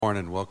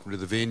Morning. Welcome to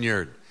the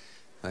Vineyard.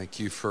 Thank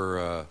you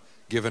for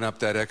giving up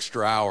that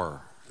extra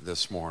hour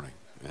this morning.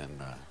 And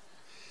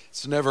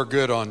it's never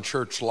good on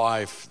church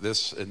life.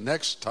 This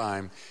next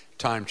time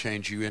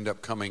change, you end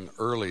up coming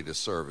early to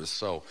service.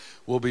 So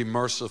we'll be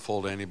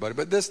merciful to anybody.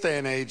 But this day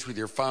and age, with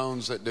your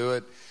phones that do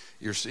it,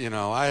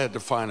 I had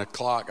to find a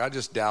clock. I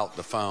just doubt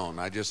the phone.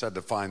 I just had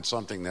to find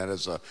something that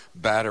has a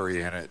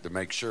battery in it to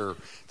make sure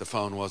the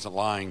phone wasn't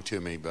lying to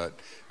me. But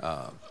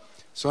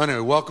so anyway,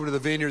 welcome to the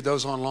Vineyard.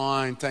 Those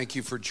online, thank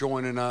you for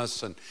joining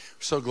us, and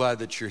we're so glad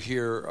that you're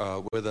here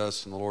with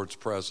us in the Lord's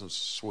presence.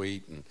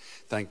 Sweet, and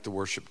thank the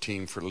worship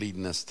team for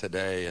leading us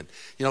today. And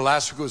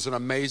last week was an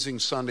amazing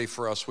Sunday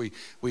for us. We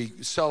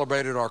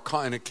celebrated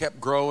and it kept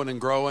growing and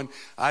growing.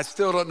 I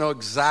still don't know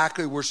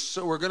exactly. We're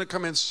going to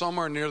come in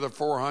somewhere near the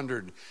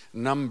 400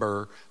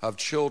 number of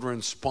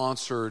children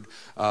sponsored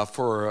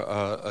for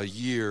a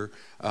year.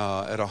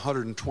 At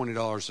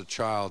 $120 a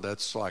child,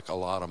 that's like a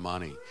lot of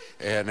money,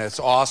 and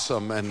it's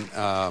awesome. And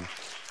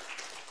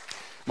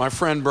my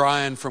friend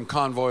Brian from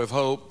Convoy of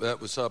Hope,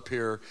 that was up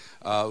here,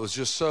 was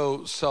just so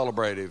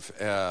celebrative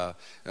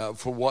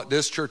for what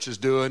this church is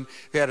doing.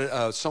 He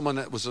had someone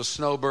that was a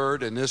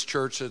snowbird in this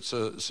church that's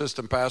an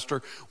assistant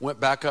pastor,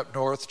 went back up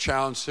north,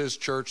 challenged his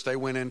church. They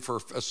went in for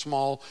a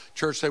small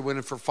church. They went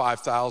in for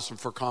 5,000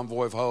 for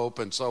Convoy of Hope.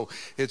 And so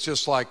it's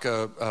just like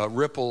a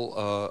ripple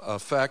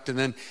effect. And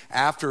then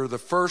after the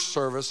first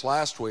service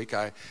last week,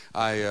 I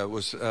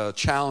was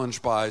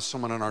challenged by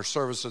someone in our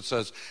service that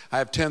says, I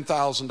have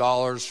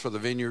 $10,000 for the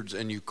vineyards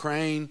in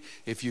Ukraine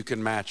if you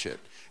can match it.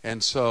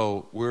 And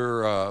so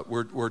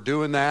we're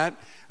doing that.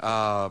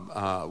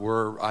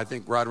 We're, I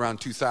think, right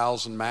around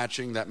 2,000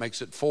 matching. That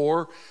makes it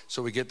 4.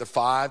 So we get the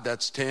 5,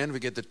 that's 10. If we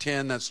get the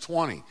 10, that's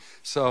 20.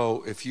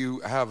 So if you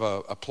have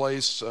a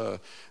place to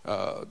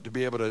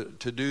be able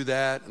to do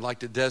that and like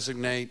to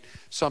designate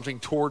something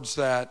towards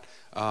that,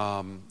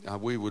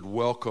 we would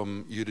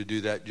welcome you to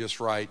do that. Just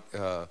write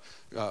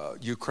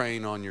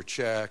Ukraine on your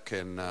check,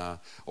 and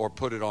or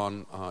put it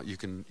on. You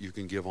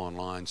can give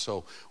online.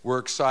 So we're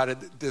excited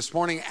this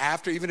morning.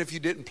 After, even if you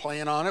didn't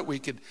plan on it, we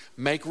could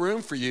make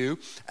room for you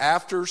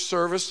after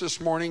service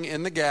this morning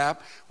in the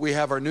Gap. We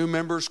have our new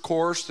members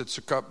course that's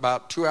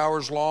about 2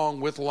 hours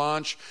long with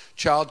lunch,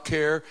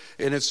 childcare,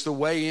 and it's the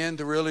way in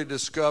to really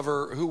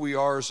discover who we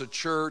are as a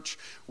church,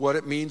 what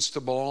it means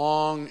to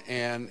belong,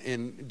 and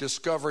in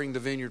discovering the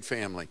Vineyard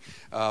family,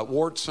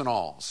 warts and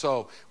all.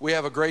 So we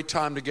have a great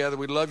time together.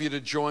 We'd love you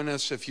to join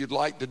us. If you'd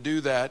like to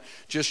do that,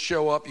 just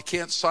show up. You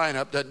can't sign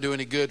up, doesn't do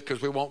any good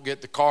because we won't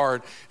get the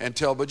card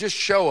but just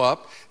show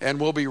up, and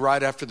we'll be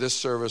right after this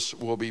service.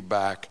 We'll be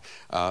back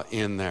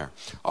in there.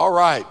 All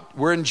right,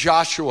 we're in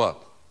Joshua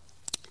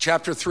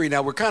chapter 3.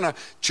 Now, we're kind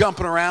of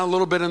jumping around a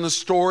little bit in the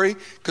story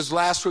because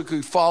last week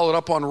we followed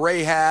up on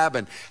Rahab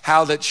and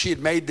how that she had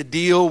made the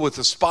deal with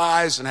the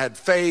spies and had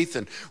faith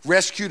and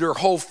rescued her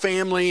whole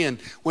family.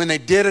 And when they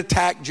did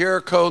attack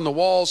Jericho and the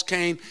walls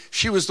came,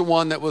 she was the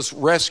one that was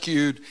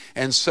rescued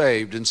and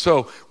saved. And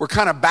so we're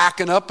kind of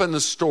backing up in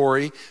the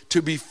story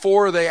to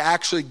before they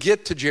actually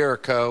get to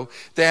Jericho.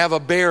 They have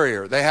a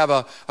barrier. They have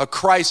a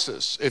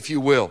crisis, if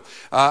you will.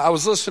 I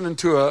was listening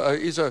to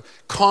he's a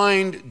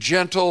kind,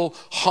 gentle,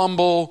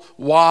 humble,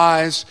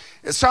 wise.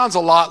 It sounds a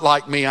lot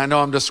like me, I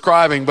know I'm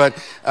describing, but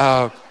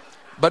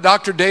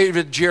Dr.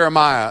 David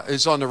Jeremiah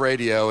is on the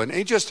radio, and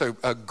he's just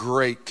a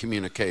great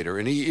communicator,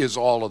 and he is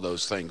all of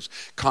those things: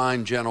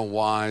 kind, gentle,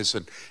 wise,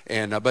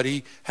 but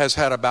he has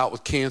had a bout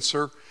with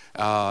cancer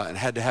and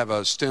had to have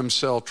a stem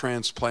cell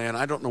transplant.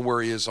 I don't know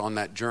where he is on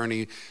that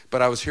journey,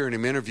 but I was hearing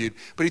him interviewed.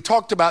 But he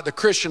talked about the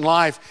Christian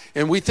life,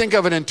 and we think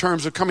of it in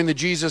terms of coming to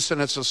Jesus, and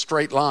it's a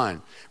straight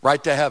line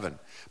right to heaven.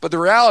 But the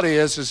reality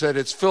is that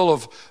it's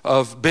full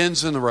of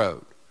bends in the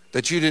road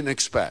that you didn't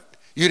expect.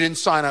 You didn't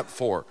sign up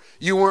for.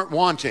 You weren't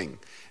wanting.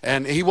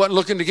 And he wasn't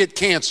looking to get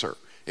cancer.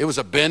 It was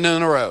a bend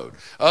in the road.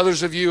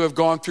 Others of you have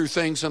gone through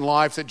things in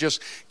life that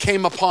just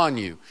came upon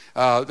you.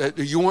 That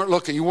you weren't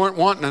looking. You weren't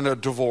wanting a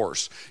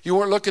divorce. You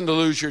weren't looking to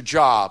lose your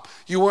job.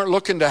 You weren't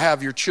looking to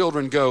have your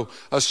children go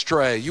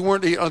astray. You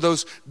weren't.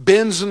 Those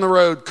bends in the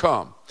road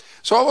come.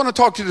 So I want to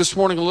talk to you this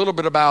morning a little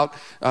bit about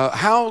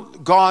how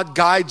God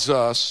guides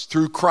us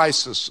through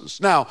crises.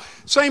 Now,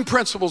 same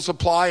principles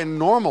apply in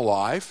normal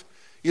life.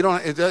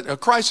 A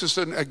crisis,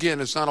 again,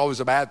 it's not always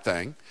a bad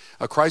thing.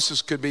 A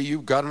crisis could be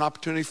you've got an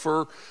opportunity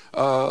for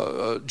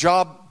a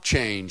job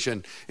change,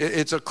 and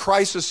it's a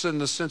crisis in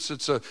the sense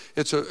it's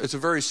a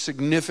very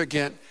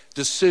significant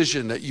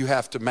decision that you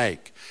have to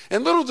make.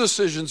 And little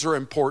decisions are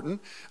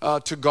important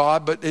to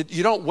God, but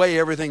you don't weigh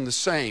everything the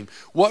same.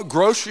 What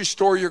grocery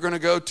store you're going to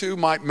go to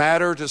might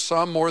matter to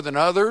some more than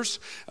others,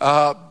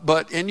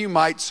 and you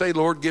might say,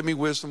 Lord, give me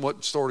wisdom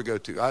what store to go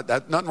to.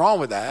 Nothing wrong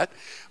with that.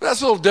 But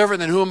that's a little different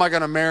than who am I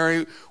going to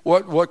marry,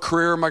 what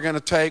career am I going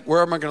to take,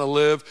 where am I going to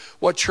live,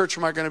 what church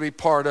am I going to be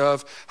part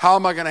of, how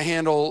am I going to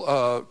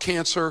handle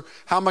cancer,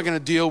 how am I going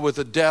to deal with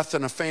the death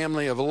in a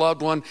family of a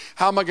loved one,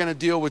 how am I going to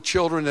deal with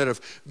children that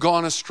have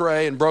gone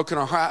astray and broken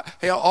our heart.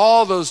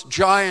 All those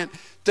giant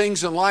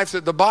things in life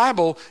that the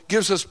Bible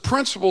gives us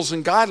principles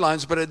and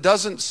guidelines, but it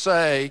doesn't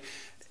say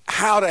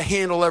how to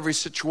handle every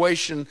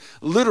situation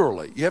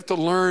literally. You have to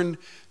learn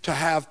to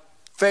have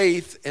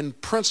faith and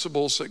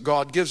principles that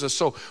God gives us.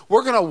 So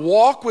we're going to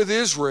walk with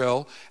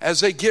Israel as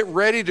they get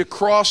ready to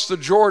cross the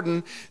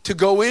Jordan to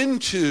go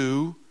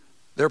into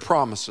their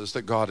promises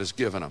that God has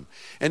given them.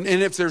 And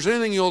if there's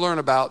anything you'll learn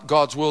about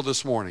God's will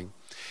this morning,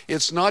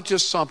 it's not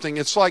just something,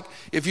 it's like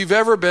if you've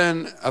ever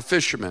been a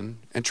fisherman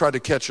and tried to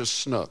catch a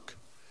snook.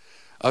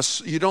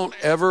 You don't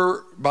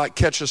ever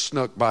catch a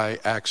snook by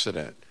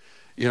accident.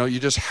 You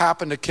just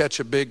happen to catch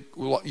a big,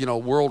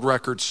 world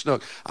record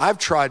snook. I've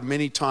tried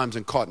many times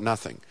and caught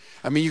nothing.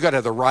 I mean, you got to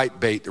have the right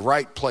bait, the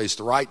right place,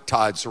 the right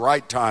tides, the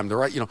right time,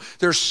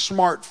 there's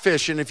smart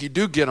fish. And if you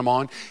do get them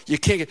on, you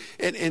can't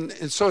get,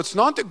 and so it's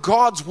not that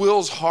God's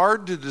will's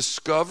hard to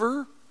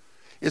discover.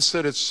 It's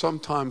that it's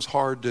sometimes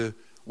hard to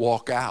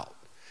walk out.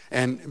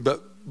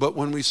 But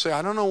when we say,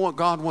 I don't know what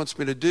God wants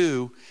me to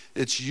do,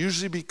 it's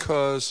usually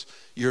because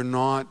you're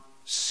not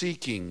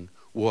seeking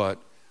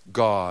what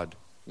God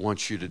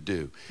wants you to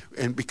do.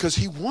 And because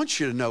he wants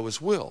you to know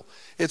his will.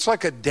 It's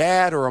like a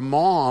dad or a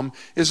mom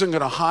isn't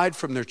going to hide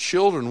from their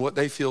children what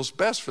they feel is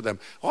best for them.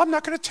 Oh, I'm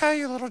not going to tell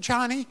you, little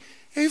Johnny.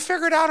 You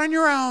figure it out on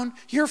your own.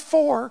 You're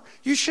 4.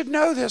 You should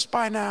know this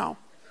by now.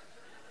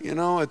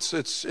 It's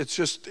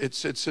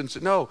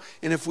no.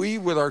 And if we,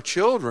 with our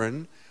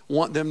children,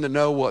 want them to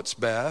know what's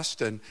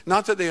best, and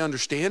not that they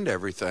understand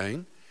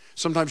everything.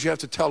 Sometimes you have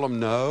to tell them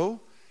no,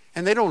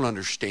 and they don't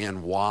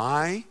understand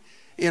why.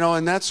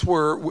 And that's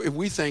where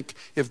we think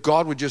if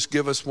God would just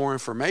give us more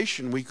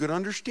information, we could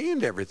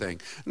understand everything.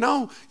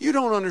 No, you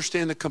don't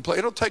understand the complete.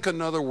 It'll take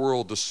another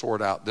world to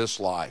sort out this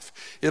life.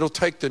 It'll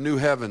take the new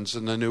heavens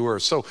and the new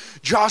earth. So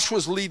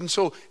Joshua's leading.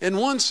 So in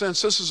one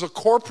sense, this is a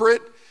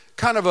corporate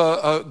kind of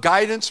a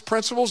guidance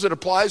principles that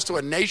applies to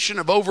a nation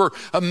of over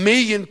 1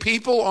 million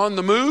people on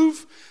the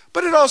move.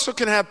 But it also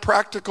can have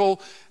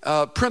practical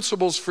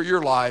principles for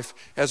your life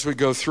as we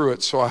go through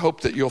it. So I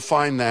hope that you'll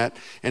find that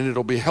and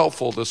it'll be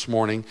helpful this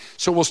morning.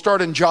 So we'll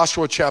start in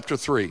Joshua chapter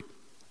 3.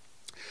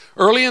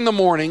 Early in the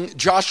morning,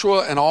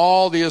 Joshua and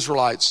all the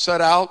Israelites set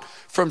out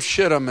from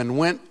Shittim and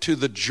went to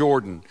the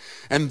Jordan.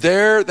 And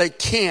there they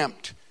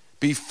camped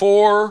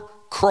before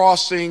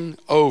crossing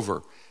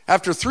over.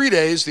 After 3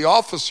 days, the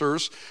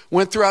officers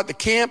went throughout the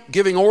camp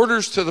giving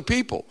orders to the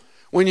people.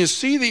 When you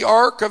see the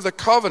ark of the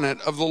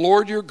covenant of the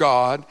Lord your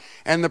God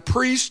and the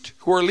priests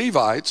who are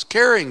Levites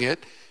carrying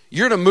it,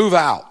 you're to move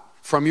out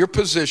from your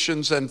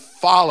positions and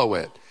follow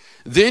it.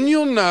 Then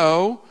you'll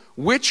know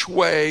which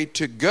way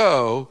to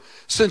go,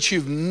 since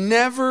you've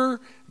never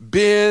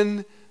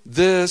been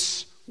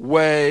this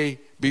way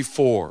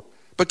before.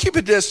 But keep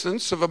a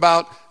distance of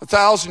about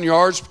 1,000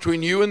 yards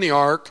between you and the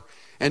ark,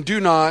 and do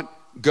not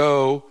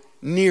go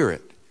near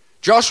it.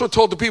 Joshua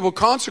told the people,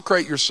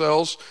 consecrate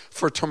yourselves,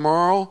 for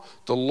tomorrow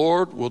the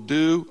Lord will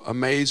do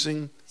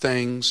amazing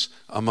things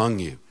among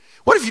you.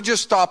 What if you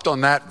just stopped on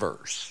that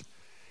verse?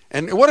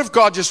 And what if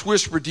God just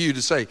whispered to you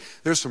to say,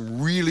 there's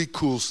some really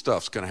cool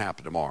stuff's going to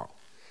happen tomorrow,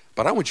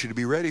 but I want you to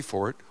be ready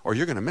for it or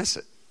you're going to miss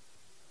it.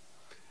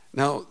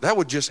 Now, that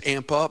would just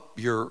amp up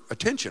your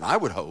attention, I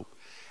would hope.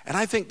 And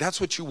I think that's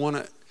what you want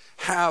to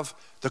have,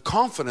 the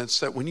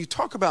confidence that when you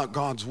talk about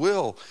God's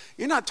will,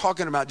 you're not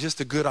talking about just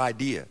a good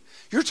idea.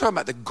 You're talking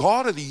about the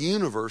God of the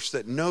universe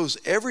that knows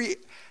every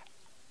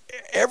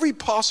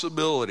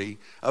possibility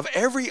of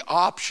every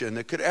option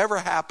that could ever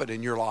happen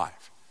in your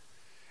life.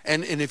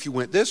 And if you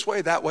went this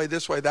way, that way,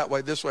 this way, that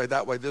way, this way,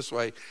 that way, this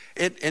way,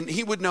 and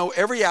he would know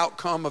every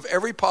outcome of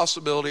every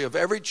possibility, of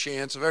every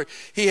chance,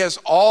 he has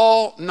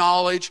all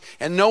knowledge,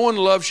 and no one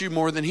loves you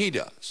more than he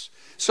does.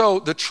 So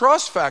the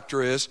trust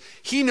factor is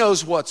he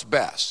knows what's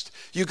best.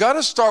 You got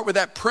to start with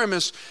that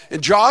premise.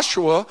 And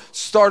Joshua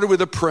started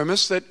with a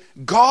premise that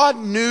God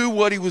knew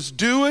what he was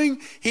doing.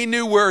 He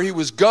knew where he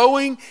was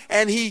going,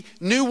 and he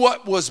knew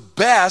what was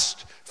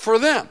best for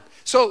them.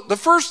 So the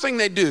first thing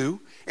they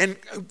do in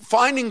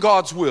finding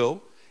God's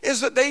will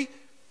is that they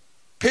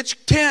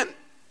pitch tent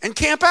and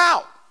camp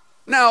out.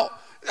 Now,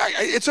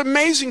 it's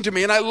amazing to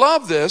me, and I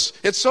love this.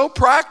 It's so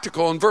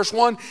practical. In verse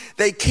 1,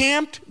 they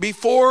camped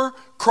before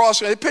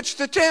crossing. They pitched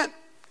the tent.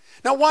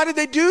 Now, why did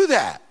they do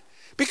that?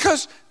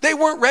 Because they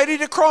weren't ready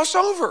to cross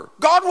over.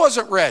 God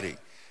wasn't ready.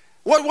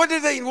 What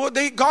did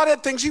they? God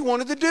had things he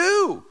wanted to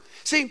do.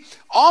 See,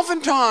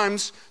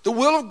 oftentimes the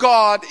will of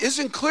God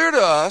isn't clear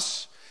to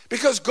us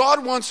because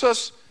God wants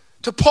us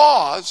to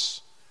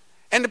pause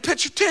and to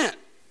pitch a tent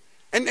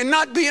and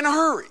not be in a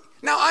hurry.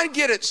 Now, I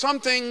get it. Some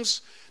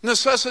things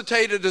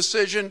necessitate a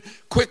decision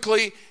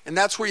quickly, and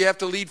that's where you have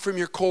to lead from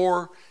your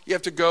core. You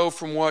have to go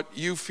from what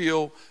you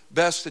feel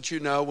best that you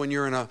know when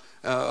you're in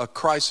a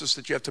crisis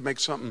that you have to make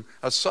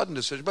a sudden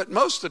decision. But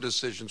most of the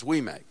decisions we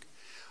make.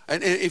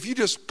 And if you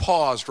just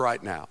paused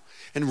right now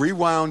and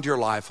rewound your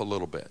life a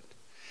little bit,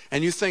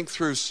 and you think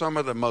through some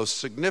of the most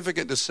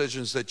significant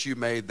decisions that you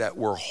made that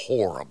were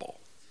horrible.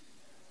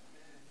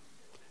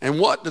 And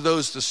what do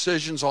those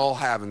decisions all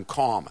have in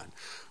common?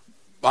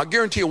 I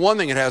guarantee you one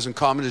thing it has in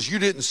common is you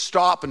didn't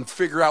stop and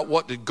figure out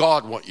what did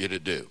God want you to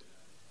do.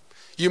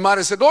 You might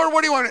have said, Lord,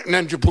 what do you want? And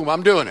then boom,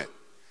 I'm doing it.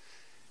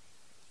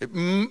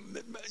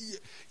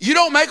 You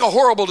don't make a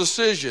horrible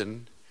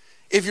decision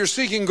if you're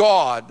seeking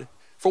God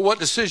for what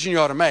decision you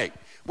ought to make.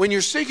 When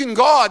you're seeking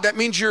God, that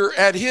means you're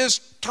at His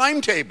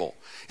timetable.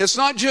 It's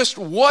not just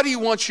what He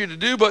wants you to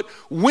do, but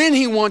when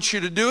He wants you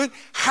to do it,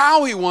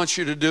 how He wants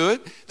you to do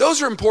it.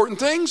 Those are important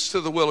things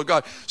to the will of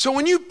God. So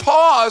when you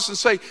pause and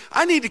say,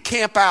 I need to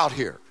camp out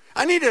here.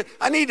 I need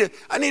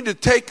to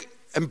take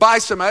and buy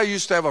some. I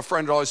used to have a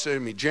friend who always say to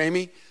me,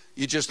 Jamie,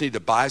 you just need to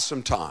buy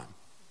some time.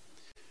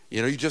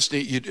 You know, you just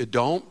need,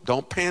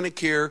 don't panic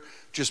here,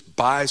 just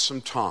buy some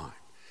time.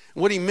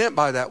 And what he meant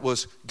by that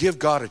was give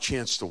God a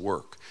chance to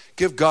work.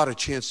 Give God a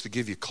chance to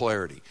give you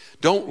clarity.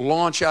 Don't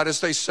launch out, as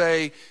they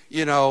say,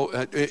 you know,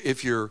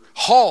 if you're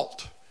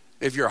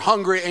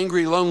hungry,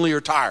 angry, lonely,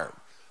 or tired,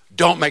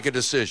 don't make a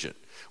decision.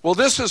 Well,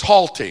 this is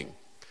halting.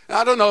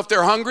 I don't know if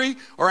they're hungry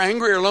or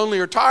angry or lonely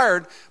or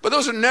tired, but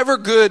those are never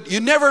good. You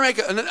never make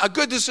a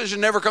good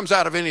decision never comes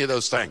out of any of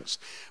those things.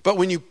 But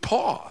when you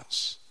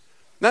pause,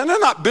 now they're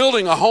not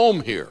building a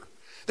home here.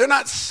 They're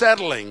not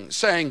settling,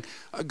 saying,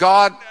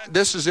 God,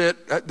 this is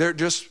it. They're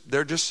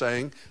just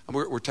saying,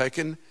 we're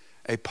taking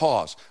a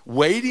pause.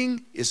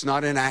 Waiting is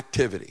not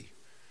inactivity.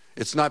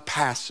 It's not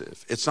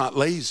passive. It's not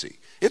lazy.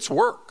 It's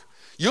work.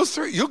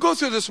 You'll go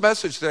through this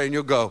message today and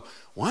you'll go,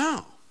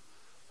 wow,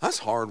 that's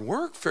hard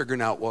work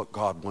figuring out what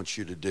God wants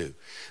you to do.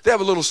 They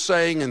have a little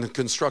saying in the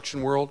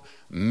construction world,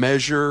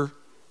 measure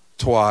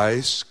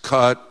twice,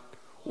 cut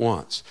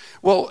once.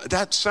 Well,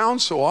 that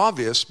sounds so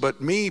obvious,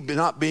 but me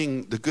not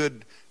being the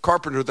good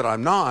carpenter that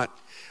I'm not,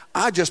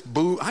 I just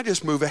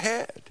move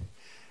ahead.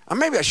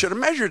 Maybe I should have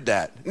measured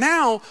that.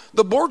 Now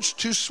the board's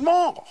too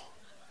small.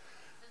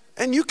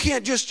 And you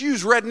can't just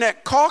use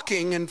redneck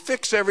caulking and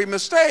fix every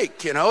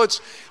mistake. You know,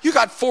 you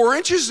got 4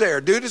 inches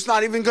there, dude. It's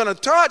not even going to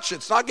touch.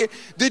 It's not.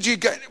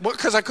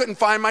 Because I couldn't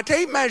find my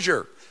tape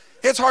measure.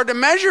 It's hard to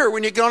measure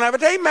when you don't have a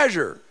tape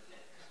measure.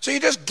 So you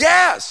just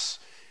guess.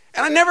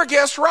 And I never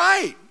guess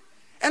right.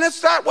 And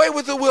it's that way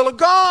with the will of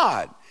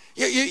God.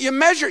 You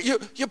measure.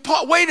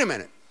 Wait a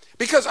minute.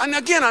 Because, and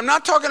again, I'm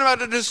not talking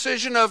about a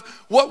decision of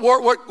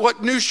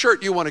what new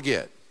shirt you want to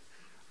get.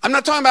 I'm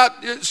not talking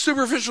about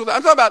superficial.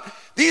 I'm talking about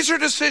these are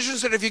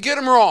decisions that if you get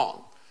them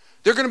wrong,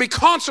 there are going to be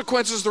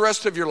consequences the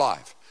rest of your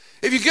life.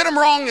 If you get them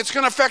wrong, it's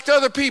going to affect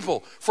other people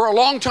for a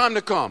long time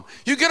to come.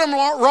 You get them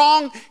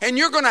wrong, and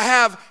you're going to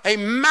have a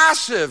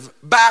massive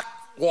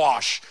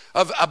backwash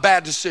of a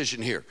bad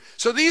decision here.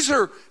 So these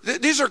are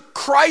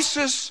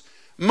crisis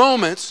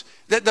moments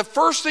that the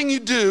first thing you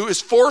do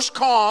is force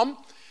calm.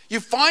 You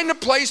find a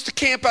place to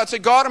camp out. Say,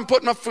 God, I'm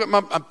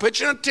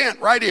pitching a tent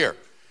right here.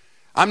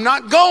 I'm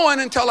not going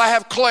until I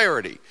have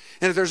clarity.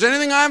 And if there's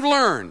anything I've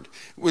learned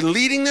with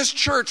leading this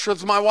church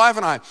with my wife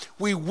and I,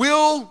 we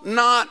will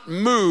not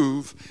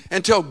move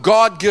until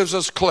God gives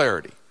us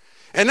clarity.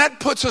 And that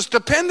puts us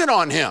dependent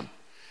on Him.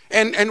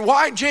 And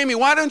why, Jamie,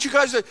 why don't you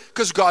guys?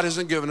 Because God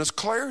hasn't given us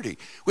clarity.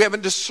 We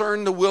haven't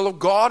discerned the will of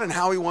God and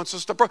how He wants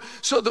us to.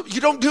 So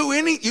you don't do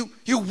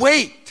you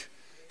wait.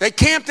 They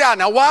camped out.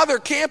 Now, while they're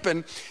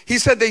camping, he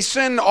said they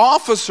send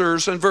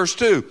officers in verse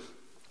 2.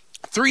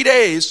 3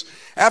 days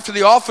after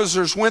the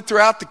officers went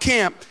throughout the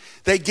camp,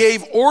 they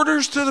gave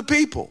orders to the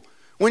people.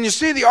 When you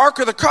see the Ark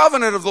of the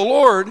Covenant of the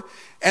Lord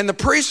and the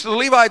priests and the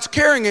Levites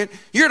carrying it,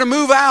 you're to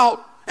move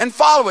out and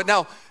follow it.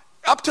 Now,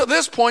 up to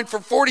this point,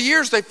 for 40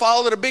 years, they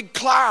followed a big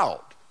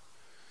cloud.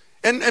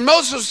 And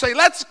Moses would say,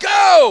 let's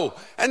go.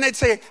 And they'd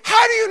say,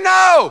 how do you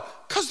know?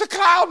 Because the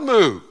cloud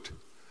moved.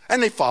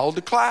 And they followed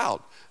the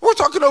cloud. We're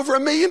talking over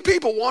 1 million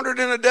people wandered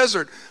in a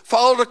desert,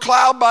 followed a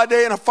cloud by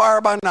day and a fire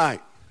by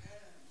night.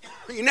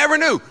 You never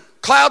knew.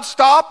 Cloud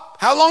stop.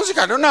 How long is it?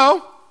 I don't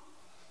know.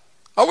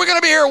 Are we going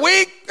to be here a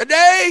week, a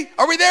day?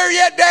 Are we there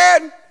yet,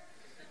 Dad?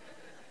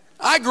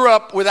 I grew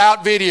up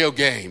without video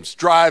games,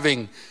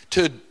 driving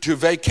to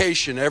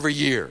vacation every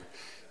year.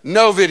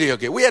 No video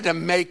game. We had to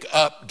make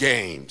up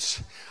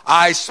games.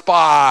 I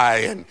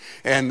Spy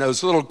and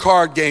those little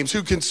card games.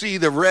 Who can see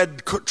the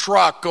red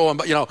truck going?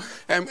 But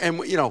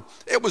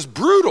it was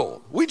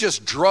brutal. We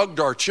just drugged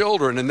our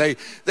children, and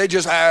they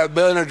just had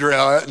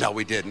Benadryl. No,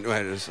 we didn't.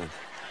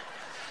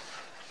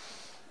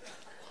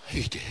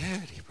 He did.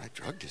 He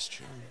drugged his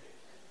children.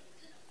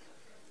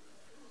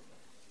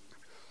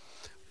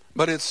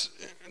 But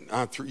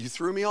you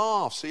threw me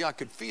off. See, I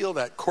could feel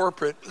that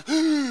corporate.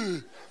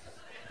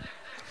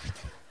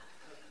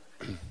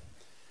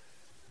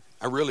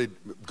 I really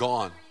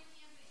gone.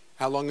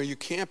 How long are you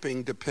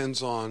camping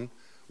depends on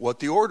what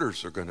the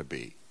orders are going to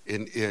be.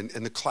 And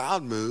the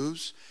cloud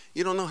moves.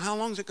 You don't know how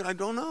long is it going to, I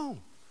don't know.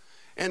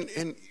 And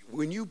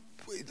when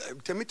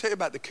let me tell you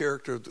about the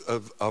character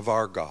of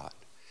our God.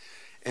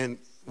 And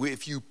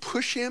if you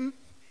push Him,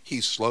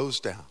 He slows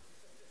down.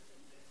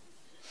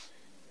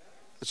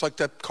 It's like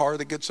that car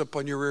that gets up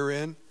on your rear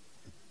end.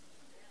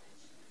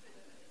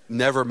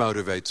 Never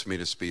motivates me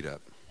to speed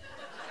up.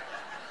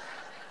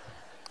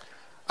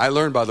 I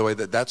learned, by the way,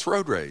 that that's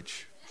road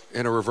rage.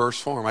 in a reverse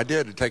form. I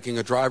did, taking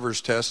a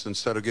driver's test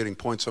instead of getting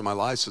points on my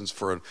license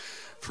for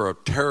a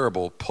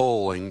terrible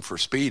pulling for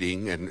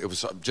speeding, and it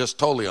was just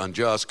totally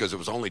unjust because it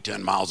was only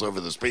 10 miles over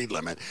the speed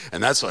limit,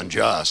 and that's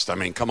unjust. I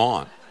mean, come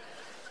on.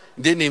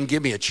 Didn't even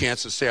give me a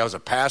chance to say I was a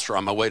pastor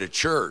on my way to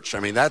church.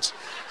 I mean, that's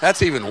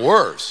even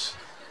worse.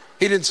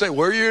 He didn't say,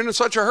 where are you in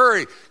such a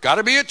hurry? Got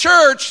to be at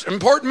church,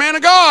 important man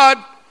of God.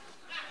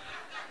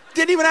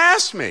 Didn't even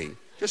ask me.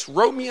 Just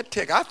wrote me a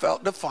ticket. I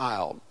felt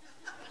defiled.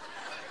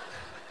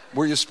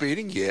 Were you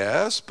speeding?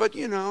 Yes, but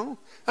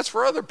that's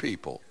for other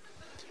people.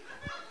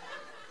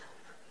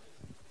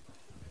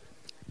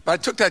 But I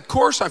took that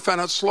course, I found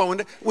out slowing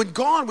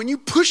down. When you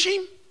push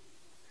him,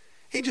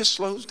 he just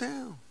slows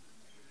down.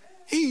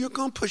 You're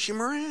going to push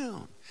him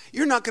around.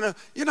 You're not going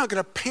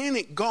to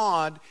panic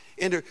God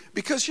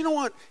because you know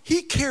what?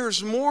 He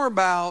cares more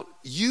about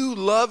you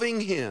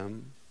loving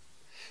him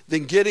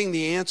than getting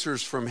the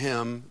answers from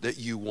him that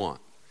you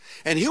want.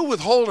 And he'll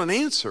withhold an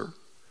answer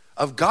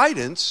of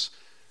guidance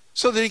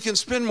so that he can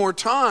spend more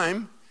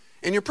time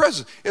in your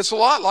presence. It's a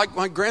lot like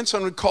my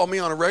grandson would call me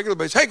on a regular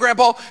basis. Hey,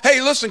 Grandpa,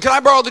 hey, listen, can I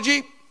borrow the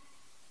Jeep?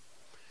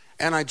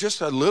 And I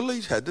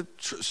literally had to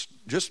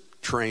just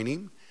train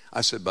him.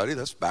 I said, buddy,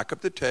 let's back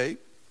up the tape.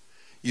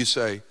 You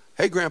say,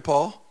 hey,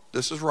 Grandpa,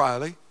 this is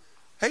Riley.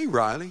 Hey,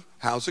 Riley,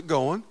 how's it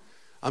going?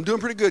 I'm doing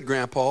pretty good,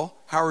 Grandpa.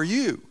 How are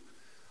you?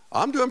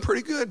 I'm doing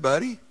pretty good,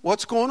 buddy.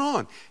 What's going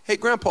on? Hey,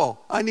 Grandpa,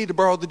 I need to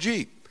borrow the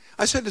Jeep.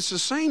 I said, it's the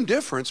same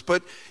difference,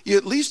 but you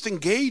at least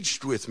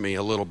engaged with me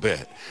a little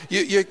bit.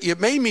 You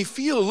made me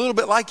feel a little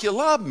bit like you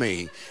loved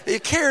me. You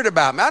cared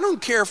about me. I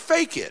don't care,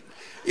 fake it,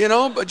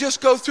 but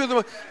just go through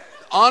the...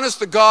 Honest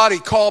to God, he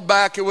called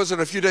back. It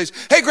wasn't a few days.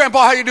 Hey,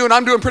 Grandpa, how you doing?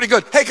 I'm doing pretty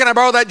good. Hey, can I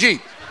borrow that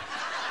Jeep?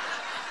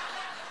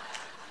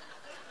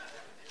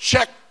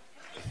 Check.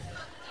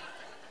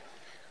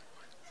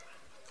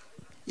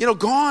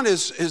 God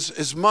is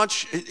as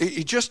much,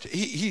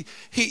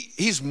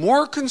 he's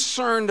more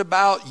concerned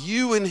about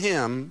you and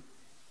him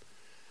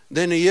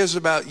than he is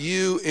about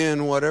you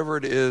and whatever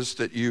it is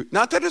that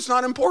not that it's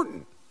not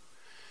important,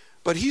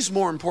 but he's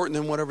more important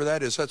than whatever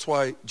that is. That's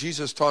why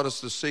Jesus taught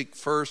us to seek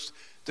first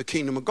the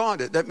kingdom of God.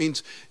 That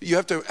means you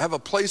have to have a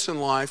place in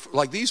life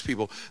like these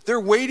people.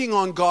 They're waiting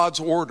on God's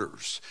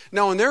orders.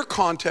 Now, in their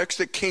context,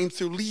 it came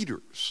through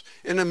leaders.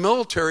 In a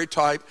military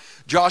type,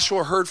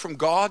 Joshua heard from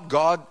God.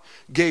 God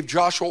gave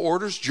Joshua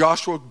orders.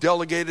 Joshua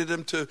delegated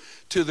them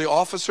to the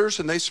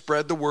officers, and they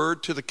spread the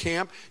word to the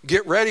camp.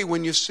 Get ready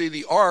when you see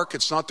the ark.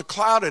 It's not the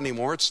cloud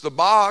anymore. It's the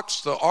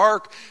box, the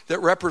ark that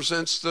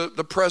represents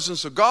the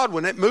presence of God.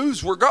 When it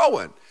moves, we're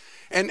going.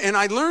 And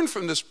I learned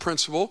from this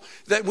principle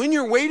that when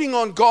you're waiting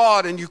on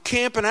God and you're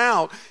camping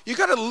out, you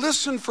got to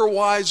listen for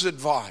wise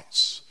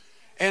advice.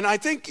 And I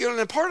think,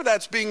 and part of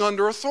that's being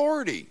under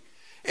authority.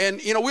 And,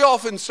 we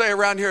often say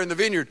around here in the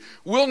vineyard,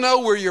 we'll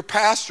know we're your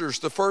pastors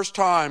the first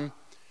time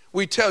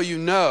we tell you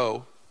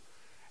no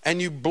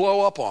and you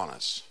blow up on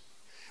us.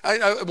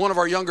 One of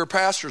our younger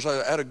pastors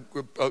had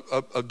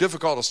a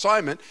difficult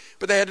assignment,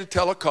 but they had to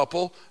tell a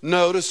couple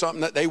no to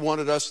something that they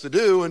wanted us to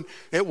do, and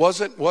it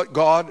wasn't what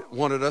God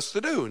wanted us to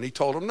do, and he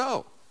told them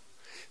no.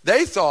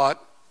 They thought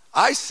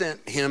I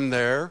sent him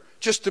there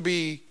just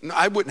to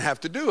I wouldn't have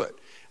to do it.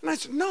 And I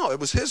said, no, it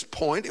was his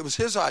point, it was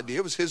his idea,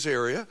 it was his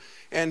area,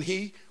 and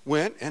he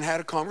went and had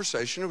a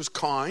conversation. It was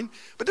kind,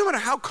 but no matter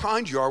how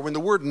kind you are, when the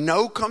word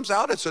no comes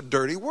out, it's a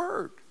dirty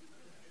word.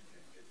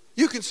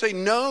 You can say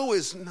no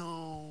is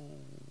no.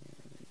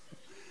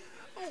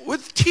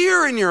 With a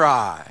tear in your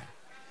eye.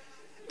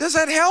 Does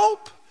that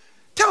help?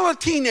 Tell a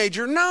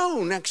teenager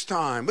no next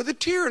time with a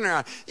tear in their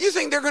eye. You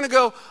think they're going to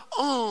go,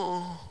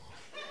 oh,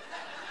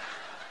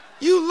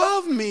 you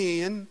love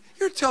me and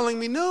you're telling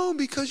me no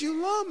because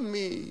you love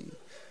me.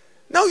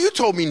 No, you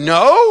told me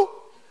no.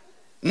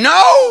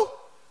 No?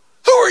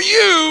 Who are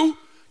you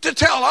to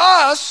tell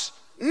us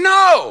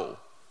no?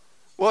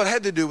 Well, it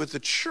had to do with the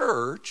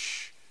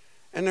church,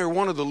 and they're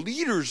one of the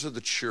leaders of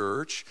the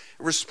church,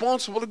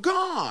 responsible to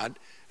God.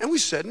 And we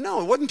said,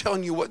 no, it wasn't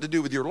telling you what to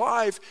do with your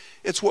life.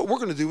 It's what we're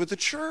going to do with the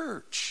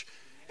church.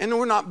 And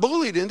we're not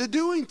bullied into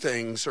doing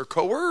things or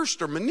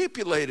coerced or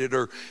manipulated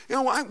or,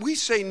 we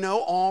say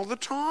no all the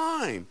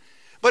time.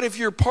 But if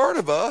you're part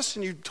of us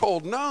and you're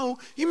told no,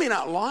 you may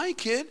not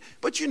like it,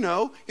 but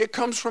it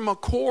comes from a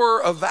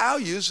core of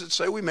values that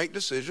say we make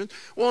decisions.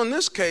 Well, in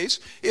this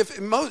case,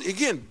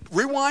 again,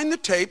 rewind the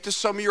tape to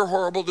some of your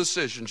horrible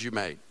decisions you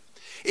made.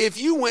 If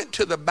you went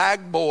to the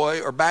bag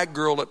boy or bag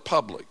girl at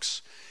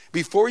Publix,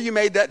 before you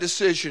made that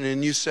decision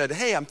and you said,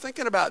 hey, I'm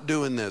thinking about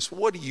doing this,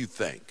 what do you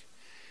think?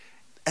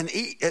 A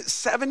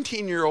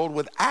 17-year-old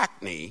with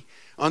acne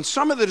on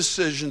some of the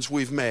decisions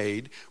we've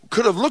made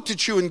could have looked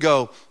at you and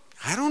go,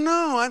 I don't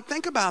know, I'd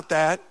think about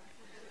that.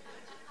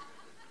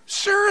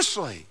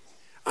 Seriously.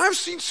 I've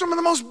seen some of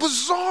the most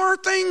bizarre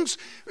things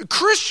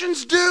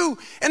Christians do,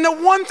 and the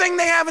one thing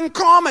they have in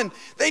common,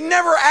 they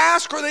never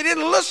ask or they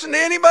didn't listen to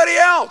anybody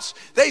else.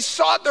 They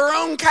sought their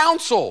own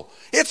counsel.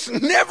 It's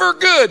never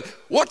good.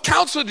 What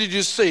counsel did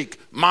you seek?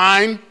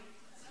 Mine.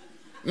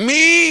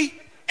 Me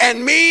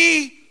and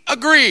me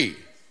agree.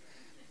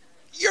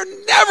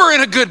 you're never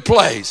in a good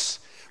place.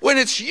 When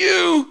it's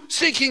you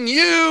seeking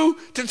you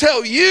to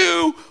tell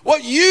you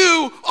what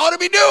you ought to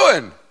be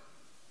doing.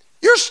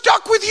 You're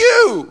stuck with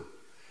you.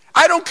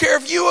 I don't care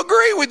if you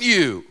agree with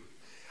you.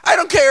 I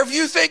don't care if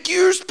you think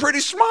you're pretty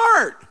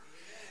smart.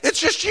 It's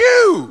just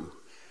you.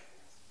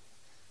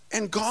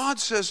 And God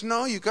says,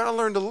 no, you got to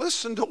learn to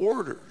listen to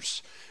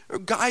orders,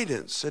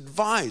 guidance,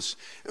 advice.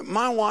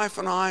 My wife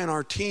and I and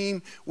our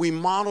team, we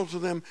model to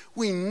them,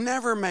 we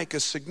never make a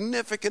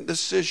significant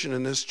decision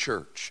in this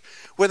church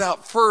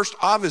without first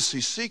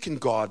obviously seeking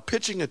God,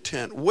 pitching a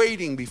tent,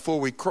 waiting before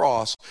we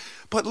cross,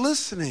 but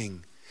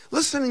listening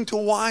to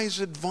wise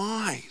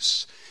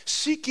advice,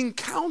 seeking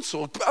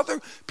counsel. Other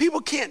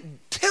people can't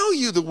tell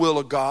you the will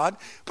of God,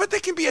 but they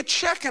can be a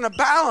check and a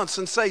balance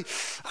and say,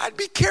 I'd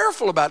be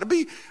careful about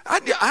it.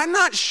 I'm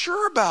not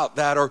sure about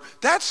that, or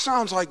that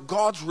sounds like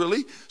God's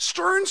really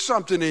stirring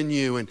something in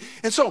you. And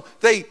so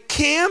they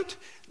camped,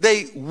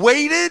 they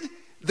waited,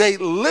 they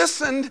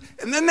listened,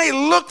 and then they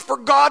looked for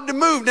God to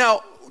move.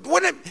 Now,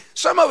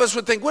 some of us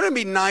would think, wouldn't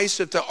it be nice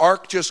if the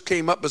ark just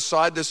came up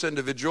beside this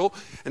individual,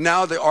 and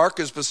now the ark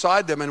is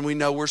beside them, and we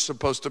know we're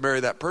supposed to marry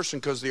that person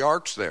because the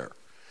ark's there.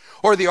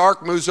 Or the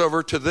ark moves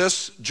over to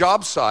this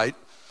job site,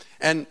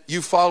 and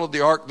you followed the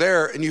ark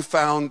there, and you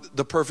found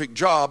the perfect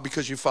job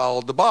because you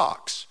followed the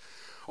box.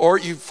 Or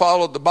you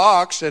followed the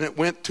box, and it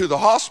went to the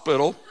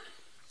hospital,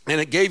 and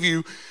it gave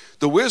you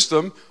the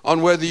wisdom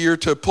on whether you're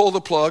to pull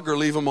the plug or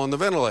leave them on the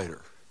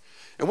ventilator.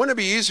 And wouldn't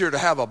it be easier to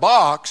have a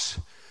box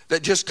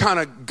that just kind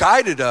of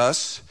guided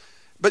us?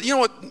 But you know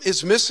what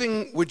is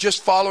missing with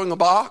just following a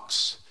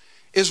box?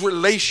 Is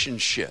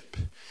relationship.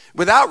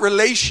 Without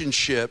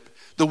relationship,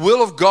 the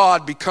will of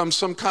God becomes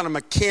some kind of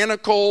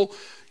mechanical,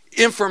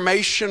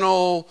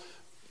 informational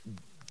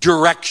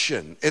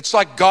direction. It's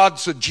like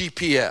God's a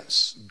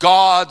GPS.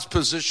 God's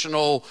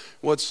positional,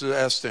 what's the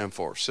S stand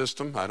for?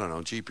 System? I don't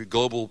know. GP,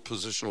 global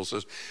positional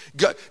system.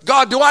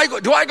 God, do I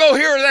go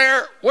here or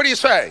there? What do you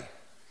say?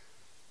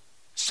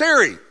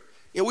 Siri.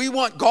 Yeah, we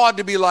want God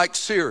to be like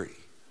Siri.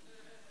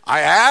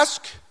 I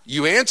ask,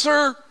 you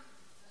answer,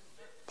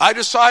 I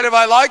decide if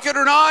I like it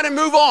or not, and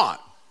move on.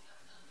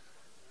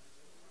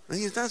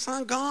 That's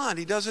not God.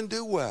 He doesn't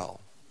do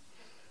well.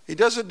 He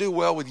doesn't do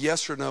well with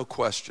yes or no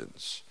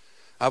questions.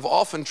 I've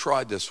often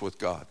tried this with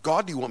God.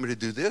 God, do you want me to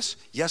do this?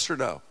 Yes or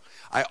no?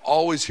 I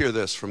always hear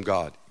this from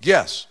God.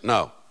 Yes,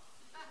 no.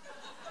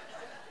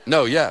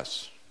 No,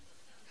 yes.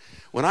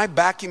 When I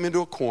back him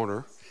into a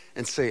corner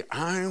and say,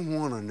 I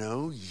want to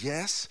know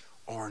yes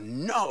or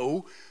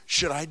no,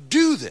 should I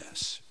do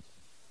this?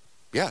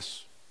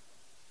 Yes.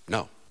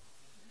 No.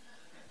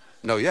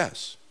 No,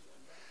 yes.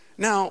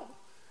 Now,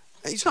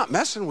 he's not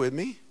messing with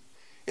me.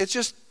 It's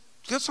just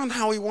that's on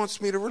how he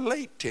wants me to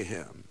relate to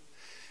him.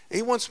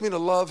 He wants me to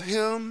love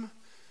him.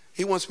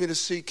 He wants me to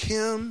seek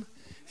him.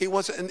 He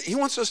wants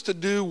us to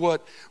do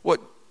what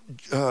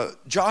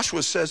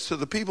Joshua says to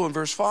the people in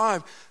verse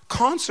 5,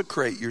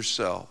 consecrate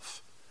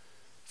yourself.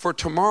 For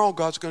tomorrow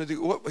God's going to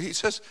do what he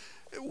says.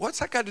 What's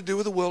that got to do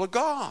with the will of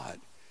God?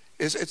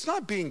 It's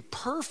not being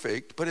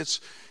perfect, but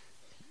it's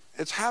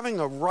having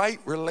a right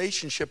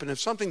relationship. And if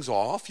something's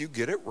off, you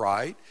get it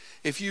right.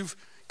 If you've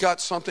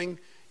got something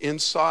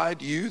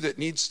inside you that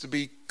needs to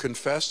be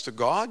confessed to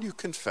God, you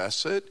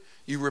confess it.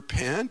 You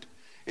repent.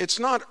 It's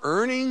not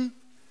earning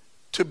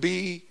to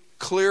be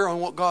clear on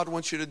what God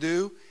wants you to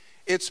do.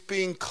 It's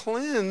being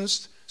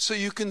cleansed so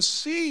you can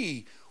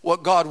see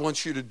what God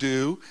wants you to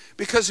do.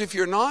 Because if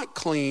you're not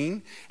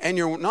clean and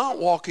you're not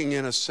walking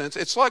in a sense,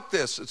 it's like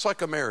this. It's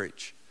like a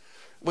marriage.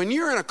 When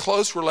you're in a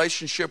close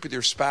relationship with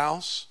your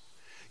spouse,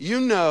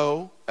 you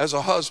know as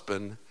a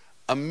husband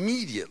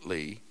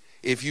immediately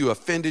if you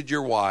offended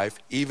your wife,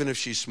 even if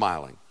she's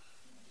smiling.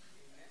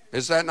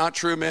 Is that not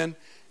true, men?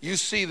 You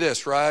see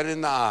this right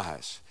in the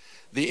eyes.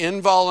 The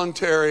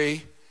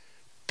involuntary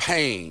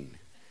pain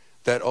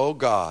that, oh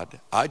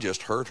God, I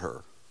just hurt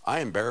her.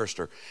 I embarrassed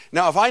her.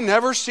 Now, if I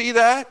never see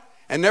that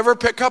and never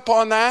pick up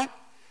on that,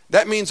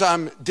 that means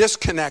I'm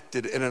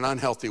disconnected in an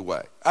unhealthy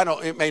way.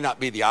 It may not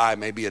be the eye,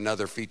 maybe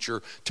another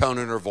feature, tone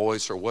in her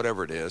voice or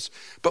whatever it is.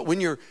 But when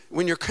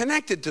you're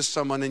connected to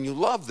someone and you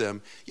love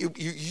them, you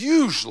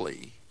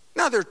usually,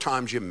 now there are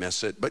times you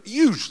miss it, but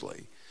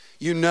usually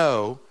you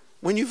know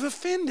when you've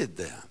offended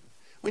them,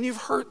 when you've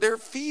hurt their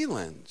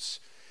feelings.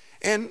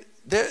 And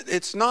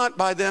it's not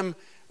by them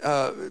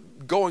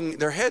going,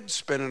 their head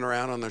spinning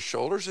around on their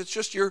shoulders. It's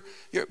just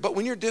but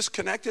when you're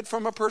disconnected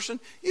from a person,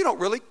 you don't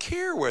really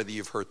care whether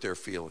you've hurt their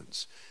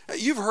feelings.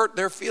 You've hurt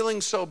their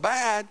feelings so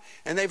bad,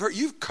 and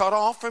you've cut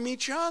off from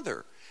each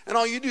other. And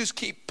all you do is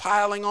keep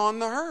piling on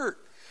the hurt.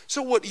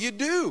 So what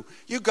do?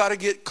 You've got to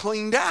get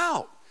cleaned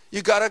out.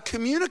 You got to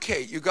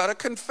communicate. You got to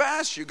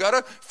confess. You got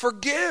to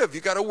forgive.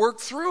 You got to work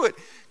through it.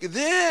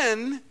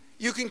 Then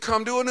you can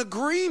come to an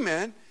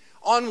agreement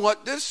on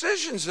what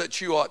decisions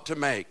that you ought to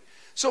make.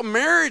 So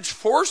marriage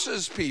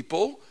forces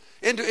people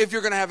And if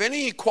you're going to have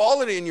any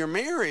equality in your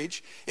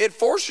marriage, it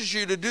forces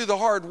you to do the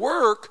hard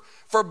work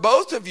for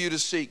both of you to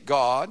seek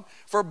God,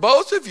 for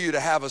both of you to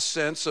have a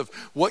sense of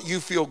what you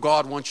feel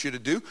God wants you to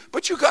do.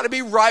 But you've got to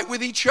be right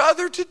with each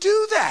other to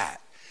do that.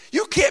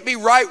 You can't be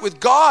right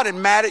with God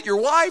and mad at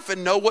your wife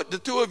and know what the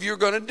two of you are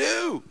going to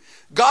do.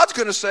 God's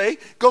going to say,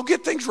 go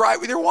get things right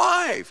with your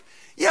wife.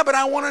 Yeah, but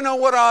I want to know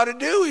what I ought to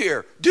do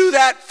here. Do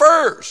that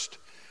first.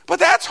 But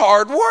that's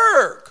hard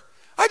work.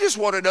 I just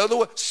want to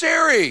know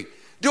Siri,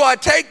 do I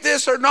take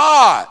this or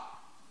not?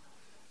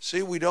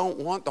 See, we don't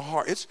want the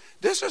hard.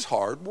 This is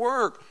hard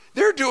work.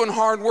 They're doing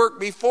hard work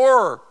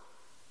before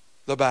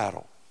the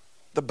battle.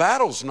 The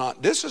battle's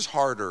not, this is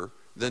harder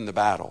than the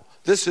battle.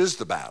 This is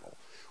the battle.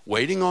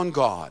 Waiting on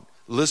God,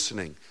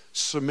 listening,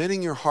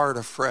 submitting your heart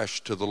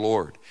afresh to the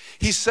Lord.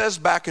 He says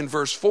back in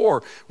verse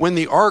 4, when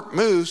the ark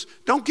moves,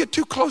 don't get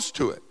too close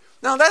to it.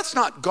 Now, that's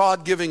not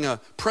God giving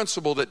a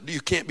principle that you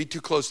can't be too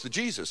close to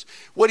Jesus.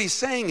 What he's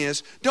saying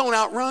is, don't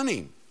outrun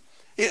him.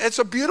 It's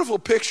a beautiful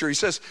picture. He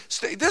says,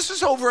 this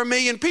is over 1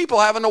 million people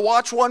having to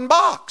watch one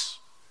box.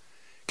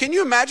 Can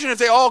you imagine if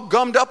they all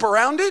gummed up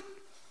around it?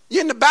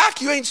 In the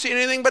back, you ain't seeing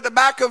anything but the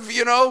back of,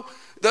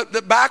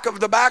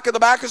 the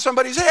back of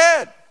somebody's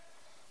head.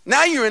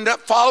 Now you end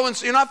up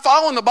you're not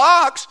following the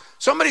box.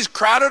 Somebody's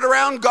crowded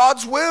around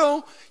God's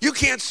will. You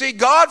can't see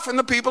God from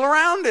the people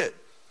around it.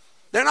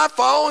 They're not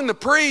following the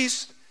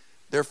priest.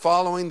 They're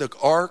following the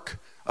ark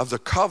of the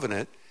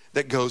covenant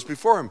that goes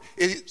before him.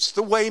 It's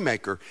the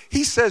waymaker.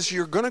 He says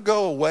you're going to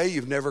go a way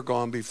you've never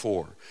gone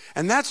before.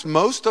 And that's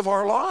most of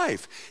our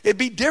life. It'd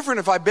be different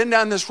if I've been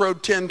down this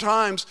road 10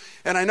 times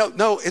and I know,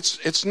 no,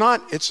 it's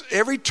not. It's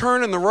every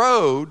turn in the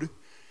road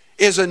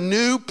is a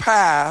new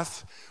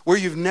path where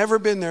you've never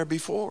been there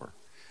before.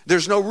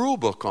 There's no rule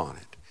book on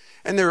it.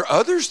 And there are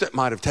others that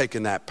might have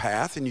taken that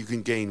path and you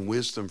can gain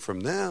wisdom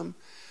from them.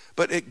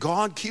 But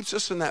God keeps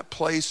us in that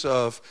place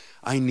of,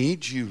 I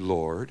need you,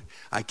 Lord.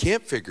 I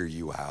can't figure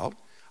you out.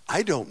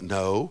 I don't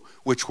know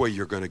which way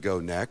you're going to go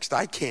next.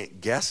 I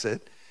can't guess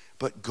it.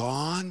 But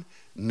God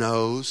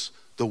knows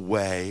the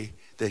way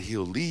that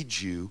he'll lead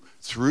you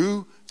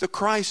through the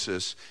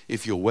crisis.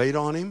 If you'll wait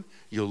on him,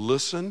 you'll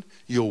listen,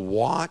 you'll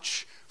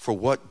watch for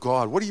what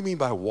do you mean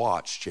by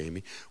watch,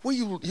 Jamie? Well,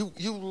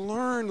 you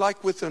learn,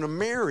 like within a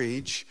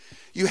marriage,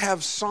 you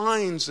have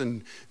signs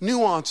and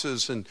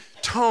nuances and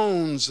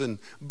tones and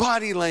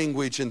body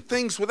language and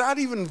things without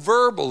even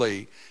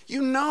verbally.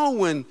 You know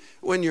when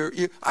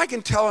I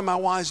can tell in my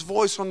wife's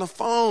voice on the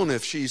phone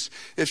if she's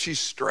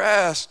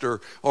stressed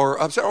or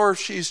upset, or if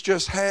she's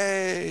just,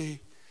 hey.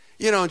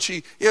 And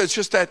it's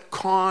just that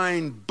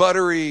kind,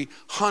 buttery,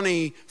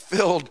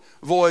 honey-filled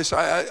voice.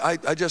 But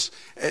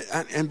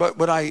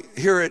I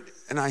hear it,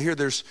 and I hear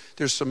there's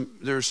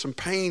some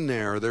pain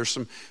there. There's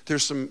some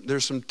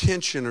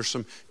tension or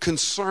some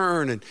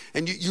concern,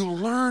 and you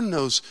learn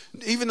those.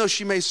 Even though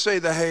she may say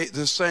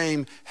the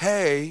same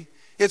hey,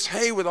 it's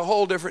hey with a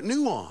whole different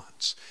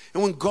nuance.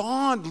 And when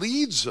God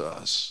leads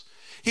us,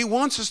 he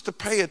wants us to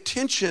pay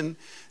attention,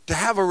 to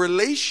have a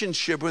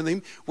relationship with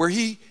him where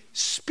he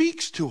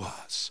speaks to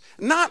us,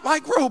 not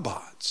like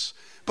robots,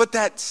 but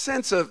that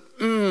sense of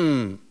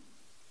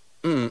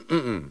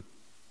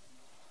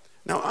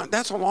Now,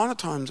 that's a lot of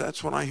times,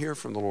 that's what I hear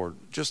from the Lord,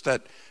 just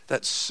that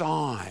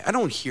sigh. I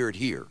don't hear it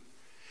here.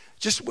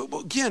 Just,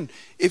 again,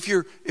 if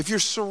you're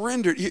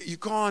surrendered, you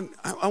go on,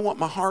 I want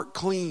my heart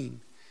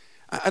clean.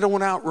 I don't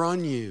want to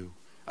outrun you.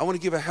 I want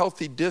to give a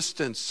healthy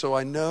distance so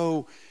I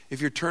know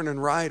if you're turning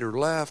right or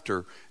left,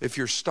 or if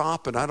you're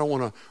stopping. I don't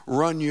want to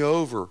run you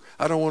over.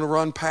 I don't want to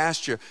run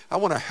past you. I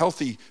want a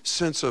healthy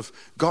sense of,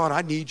 God,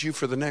 I need you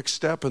for the next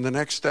step and the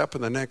next step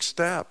and the next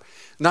step.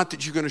 Not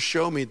that you're going to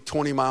show me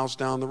 20 miles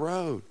down the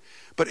road.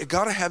 But I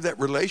got to have that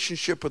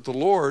relationship with the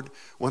Lord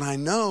when I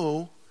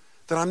know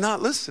that I'm not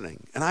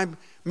listening and I've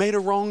made a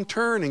wrong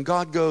turn, and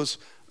God goes,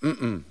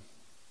 And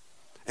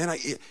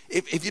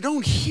if you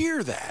don't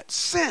hear that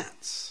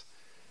sense,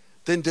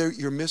 then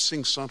you're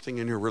missing something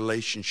in your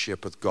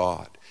relationship with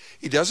God.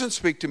 He doesn't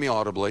speak to me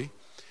audibly.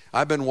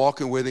 I've been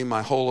walking with him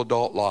my whole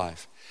adult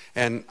life.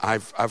 And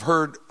I've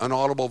heard an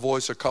audible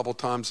voice a couple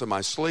times in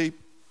my sleep,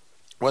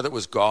 whether it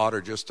was God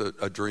or just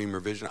a dream or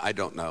vision, I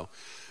don't know.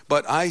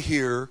 But I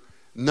hear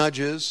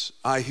nudges,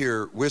 I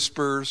hear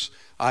whispers,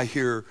 I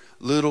hear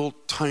little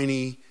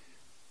tiny,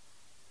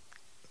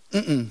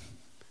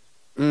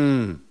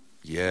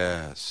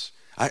 yes.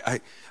 I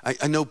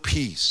know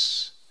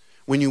peace.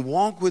 When you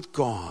walk with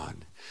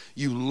God,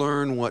 you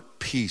learn what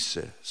peace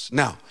is.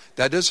 Now,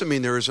 that doesn't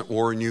mean there isn't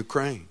war in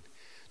Ukraine.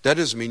 That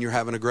doesn't mean you're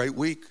having a great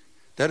week.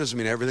 That doesn't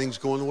mean everything's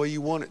going the way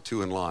you want it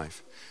to in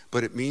life.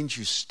 But it means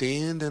you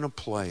stand in a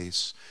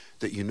place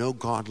that you know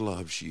God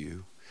loves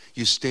you.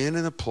 You stand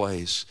in a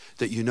place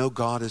that you know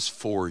God is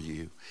for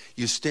you.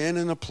 You stand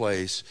in a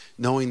place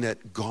knowing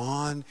that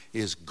God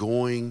is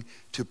going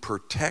to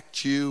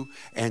protect you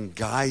and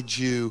guide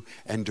you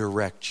and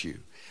direct you.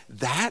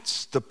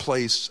 That's the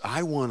place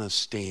I want to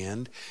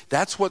stand.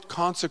 That's what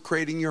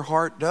consecrating your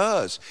heart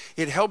does.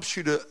 It helps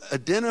you to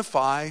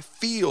identify,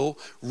 feel,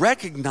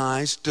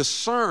 recognize,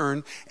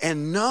 discern,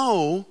 and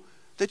know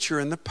that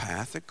you're in the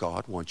path that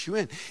God wants you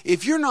in.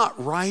 If you're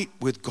not right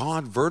with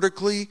God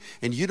vertically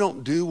and you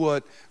don't do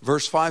what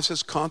verse 5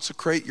 says,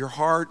 consecrate your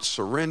heart,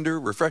 surrender,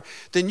 refresh,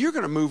 then you're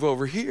going to move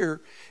over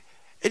here.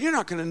 And you're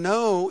not going to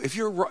know if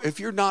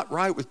you're not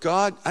right with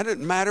God. It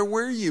doesn't matter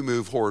where you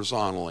move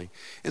horizontally.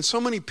 And so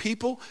many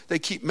people, they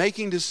keep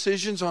making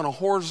decisions on a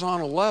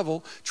horizontal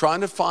level,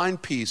 trying to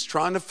find peace,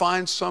 trying to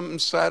find some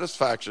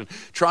satisfaction,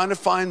 trying to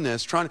find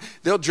this.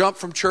 They'll jump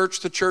from church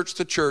to church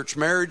to church,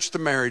 marriage to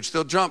marriage.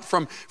 They'll jump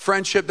from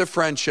friendship to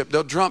friendship.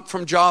 They'll jump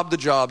from job to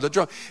job.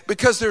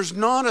 Because there's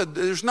not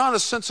a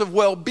sense of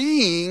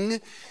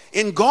well-being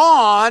in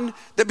God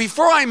that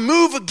before I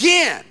move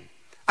again,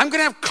 I'm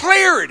going to have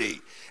clarity.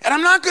 And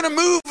I'm not going to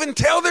move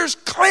until there's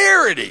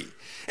clarity.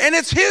 And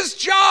it's his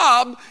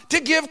job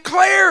to give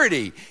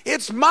clarity.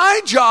 It's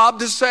my job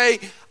to say,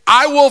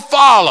 I will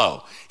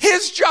follow.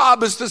 His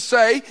job is to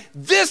say,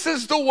 this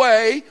is the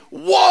way,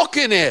 walk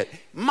in it.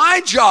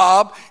 My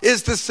job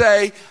is to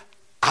say,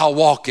 I'll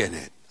walk in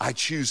it. I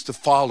choose to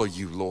follow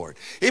you, Lord.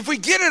 If we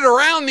get it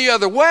around the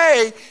other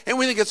way and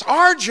we think it's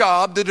our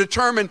job to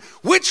determine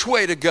which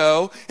way to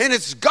go and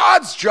it's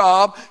God's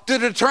job to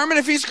determine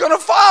if he's going to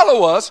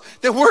follow us,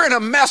 then we're in a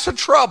mess of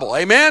trouble.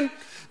 Amen?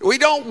 We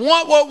don't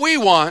want what we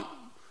want.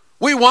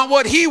 We want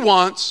what he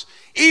wants,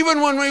 even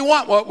when we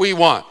want what we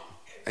want.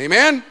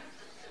 Amen?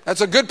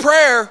 That's a good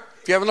prayer.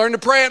 If you haven't learned to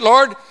pray it,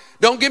 Lord,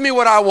 don't give me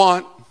what I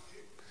want.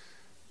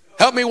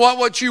 Help me want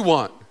what you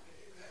want.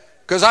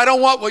 Because I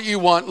don't want what you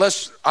want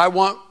unless I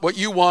want what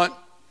you want.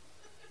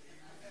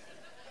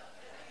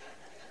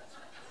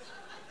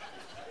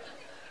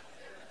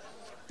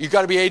 You've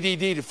got to be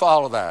ADD to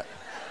follow that.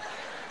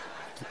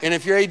 And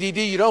if you're ADD,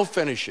 you don't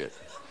finish it.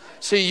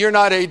 See, you're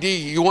not AD.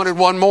 You wanted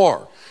one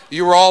more.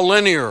 You were all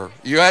linear.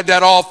 You had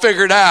that all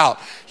figured out.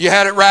 You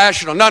had it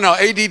rational. No,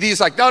 ADD is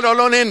like, no,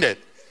 don't end it.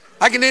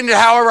 I can end it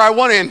however I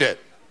want to end it.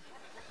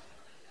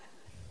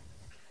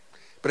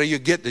 But you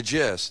get the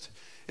gist.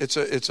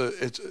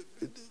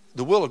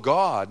 The will of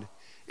God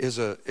is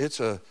it's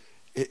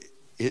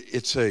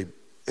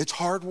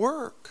hard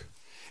work.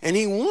 And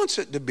he wants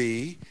it to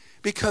be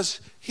because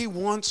he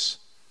wants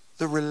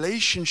the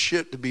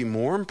relationship to be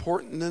more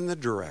important than the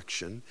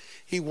direction.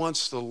 He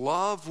wants the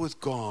love with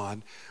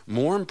God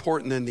more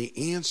important than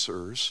the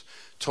answers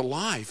to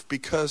life,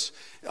 because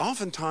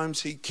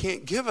oftentimes he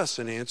can't give us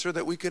an answer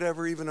that we could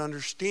ever even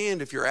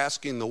understand if you're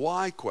asking the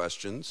why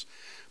questions.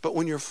 But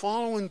when you're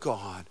following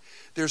God,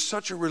 there's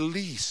such a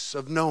release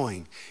of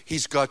knowing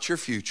he's got your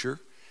future.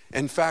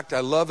 In fact,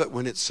 I love it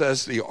when it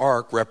says the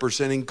ark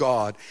representing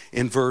God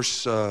in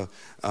verse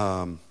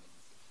 11.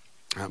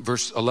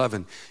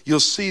 You'll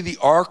see the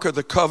ark of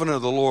the covenant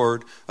of the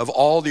Lord of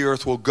all the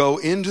earth will go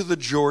into the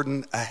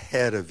Jordan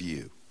ahead of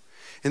you.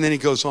 And then he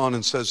goes on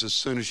and says, as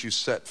soon as you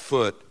set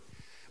foot.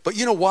 But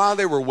while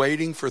they were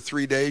waiting for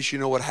 3 days, you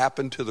know what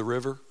happened to the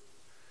river?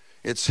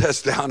 It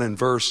says down in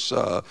verse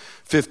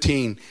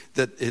 15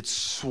 that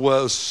it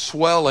was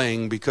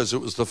swelling because it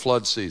was the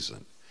flood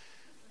season.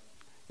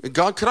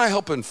 God, could I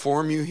help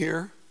inform you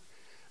here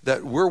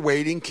that we're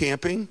waiting,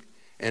 camping,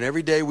 and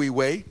every day we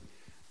wait,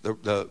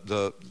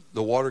 the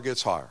water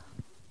gets higher.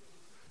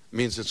 It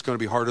means it's going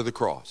to be harder to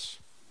cross.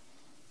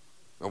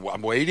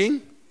 I'm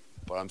waiting,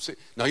 but I'm seeing.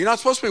 No, you're not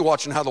supposed to be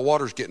watching how the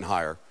water's getting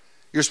higher.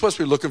 You're supposed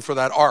to be looking for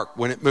that ark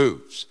when it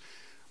moves.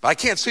 But I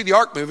can't see the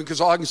ark moving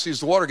because all I can see is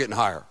the water getting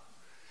higher.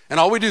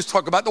 And all we do is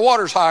talk about the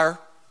water's higher.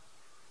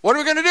 What are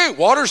we going to do?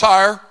 Water's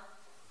higher.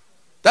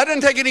 That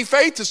doesn't take any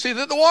faith to see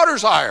that the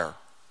water's higher.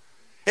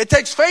 It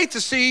takes faith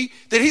to see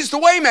that he's the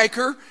way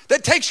maker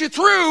that takes you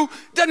through.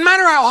 Doesn't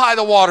matter how high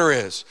the water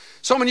is.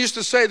 Someone used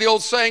to say, the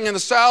old saying in the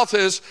South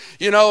is,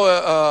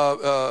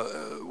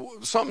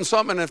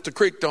 something if the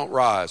creek don't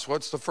rise.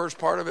 What's the first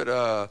part of it?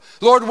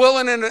 Lord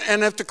willing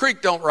and if the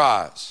creek don't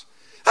rise.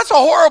 That's a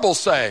horrible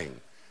saying.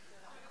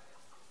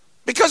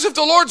 Because if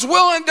the Lord's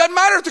willing, it doesn't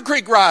matter if the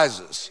creek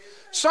rises.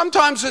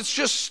 Sometimes it's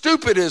just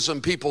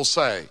stupidism people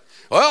say.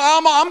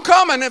 Well, I'm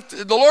coming if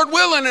the Lord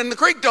willing and the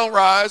creek don't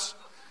rise.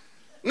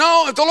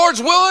 No, if the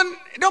Lord's willing,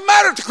 it don't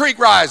matter if the creek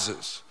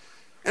rises.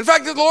 In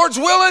fact, if the Lord's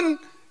willing,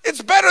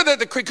 it's better that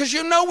the creek, because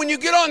when you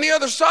get on the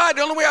other side,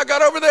 the only way I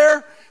got over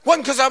there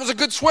wasn't because I was a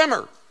good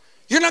swimmer.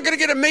 You're not going to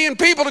get 1 million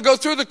people to go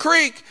through the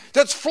creek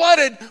that's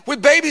flooded with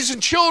babies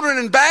and children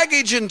and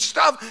baggage and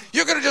stuff.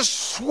 You're going to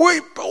just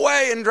sweep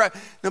away and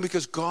drive. No,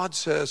 because God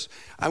says,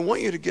 I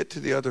want you to get to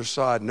the other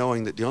side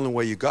knowing that the only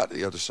way you got to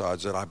the other side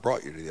is that I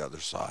brought you to the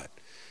other side.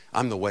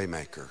 I'm the way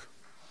maker.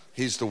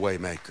 He's the way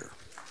maker.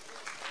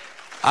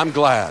 I'm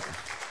glad.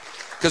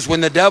 Because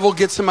when the devil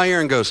gets in my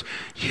ear and goes,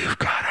 you've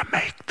got to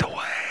make the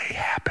way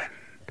happen.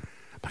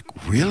 I'm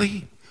like,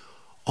 really?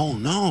 Oh,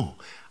 no.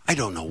 I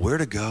don't know where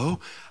to go.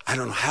 I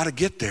don't know how to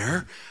get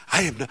there.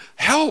 I have no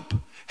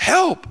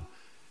help.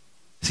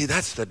 See,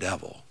 that's the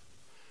devil.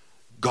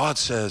 God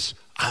says,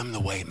 I'm the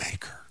way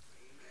maker.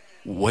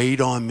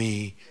 Wait on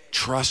me,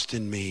 trust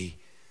in me,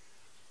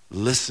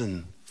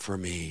 listen for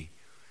me,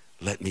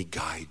 let me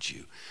guide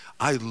you.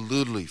 I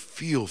literally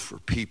feel for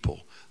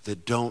people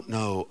that don't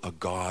know a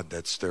God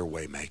that's their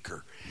way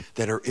maker,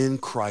 that are in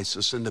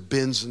crisis and the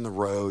bends in the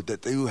road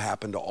that do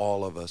happen to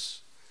all of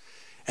us.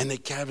 And they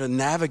kind of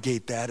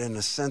navigate that in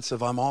a sense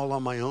of, I'm all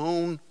on my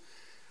own.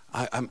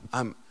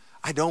 I'm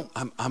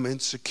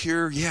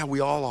insecure. Yeah, we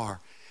all are.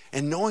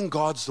 And knowing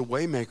God's the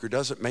way maker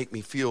doesn't make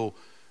me feel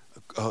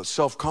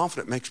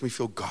self-confident. It makes me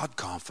feel God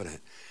confident.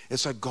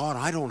 It's like, God,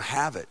 I don't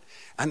have it.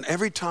 And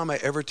every time I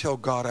ever tell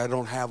God I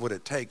don't have what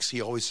it takes,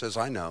 he always says,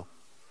 I know.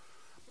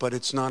 But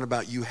it's not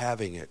about you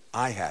having it.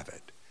 I have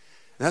it.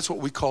 And that's what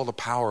we call the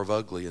power of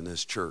ugly in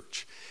this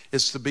church.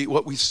 It's to be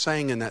what we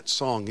sang in that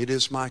song. It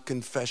is my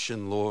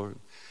confession, Lord,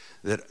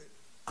 that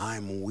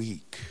I'm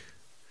weak.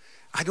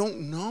 I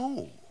don't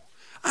know.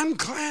 I'm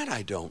glad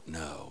I don't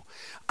know.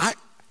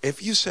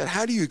 If you said,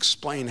 how do you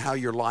explain how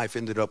your life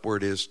ended up where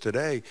it is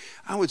today?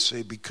 I would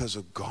say because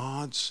of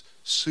God's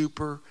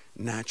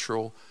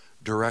supernatural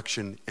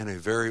direction in a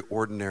very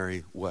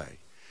ordinary way.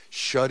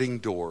 Shutting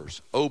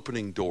doors,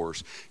 opening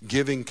doors,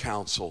 giving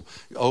counsel,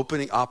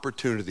 opening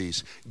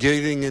opportunities,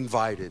 getting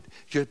invited.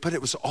 But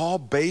it was all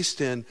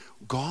based in,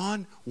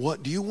 God,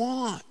 what do you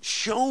want?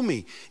 Show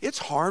me. It's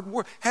hard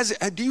work.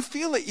 Do you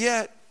feel it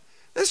yet?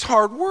 It's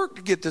hard work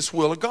to get this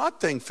will of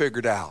God thing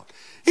figured out.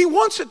 He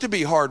wants it to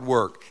be hard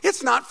work.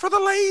 It's not for the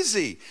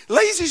lazy.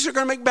 Lazies are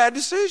going to make bad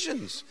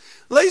decisions.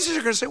 Lazies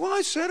are going to say, well,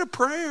 I said a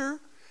prayer.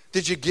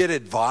 Did you get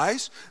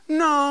advice?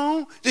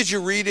 No. Did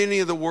you read any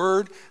of the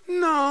word?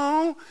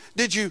 No.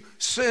 Did you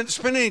spend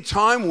any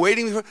time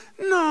waiting?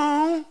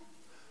 No.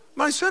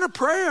 But I said a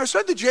prayer. I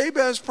said the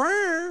Jabez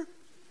prayer.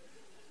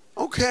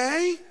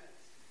 Okay.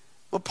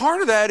 Well,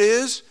 part of that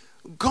is,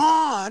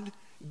 God,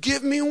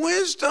 give me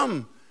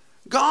wisdom.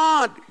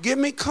 God, give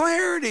me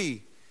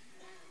clarity.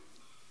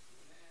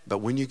 But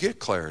when you get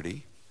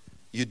clarity,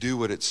 you do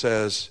what it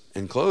says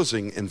in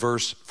closing in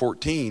verse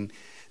 14.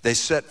 They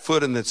set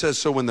foot, and it says,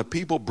 so when the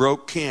people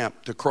broke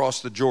camp to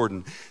cross the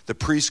Jordan, the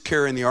priest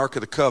carrying the Ark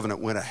of the Covenant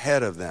went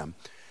ahead of them.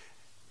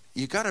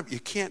 You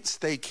can't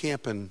stay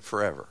camping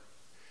forever.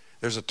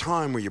 There's a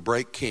time where you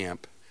break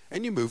camp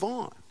and you move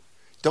on.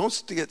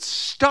 Don't get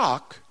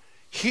stuck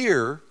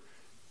here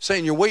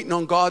saying you're waiting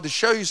on God to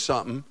show you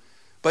something,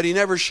 but he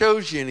never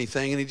shows you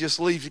anything and he just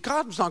leaves you.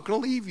 God's not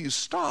going to leave you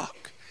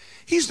stuck.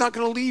 He's not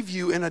going to leave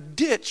you in a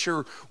ditch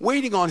or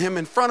waiting on him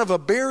in front of a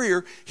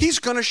barrier. He's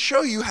going to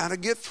show you how to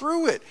get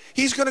through it.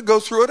 He's going to go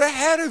through it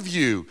ahead of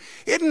you.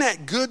 Isn't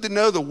that good to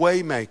know the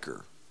way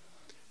maker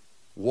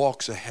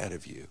walks ahead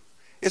of you?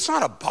 It's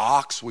not a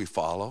box we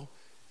follow.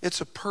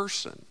 It's a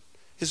person.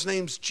 His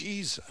name's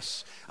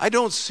Jesus. I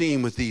don't see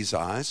him with these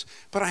eyes,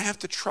 but I have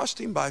to trust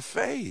him by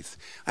faith.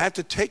 I have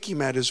to take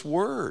him at his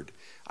word.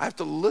 I have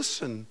to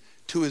listen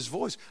to his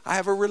voice. I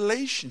have a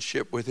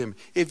relationship with him.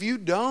 If you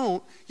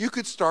don't, you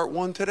could start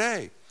one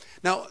today.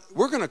 Now,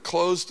 we're going to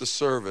close the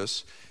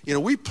service. You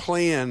know, we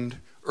planned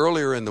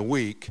earlier in the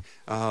week,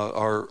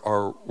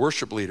 our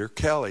worship leader,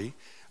 Kelly,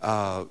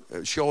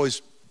 she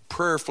always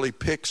prayerfully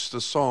picks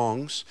the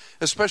songs,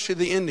 especially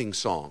the ending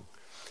song.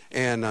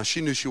 And she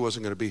knew she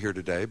wasn't going to be here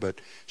today, but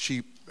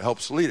she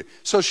helps lead it.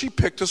 So she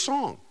picked a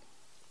song.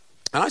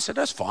 And I said,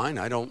 that's fine.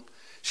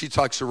 She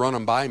likes to run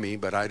them by me,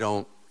 but I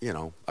don't,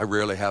 I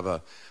rarely have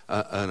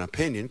an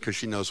opinion because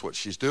she knows what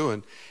she's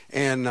doing.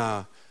 And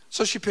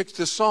so she picked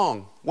this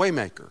song,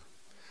 Waymaker.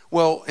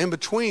 Well, in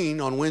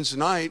between, on Wednesday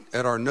night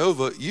at our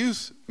Nova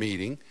youth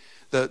meeting,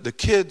 the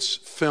kids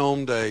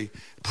filmed a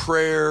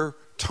prayer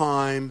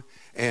time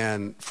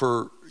and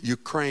for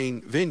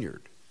Ukraine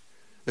vineyard.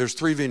 There's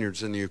 3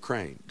 vineyards in the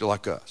Ukraine,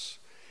 like us.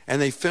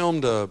 And they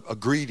filmed a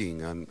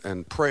greeting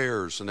and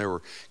prayers, and there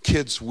were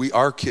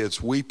our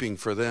kids weeping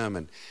for them,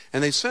 and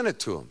they sent it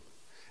to them.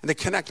 And they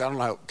connect. I don't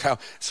know how.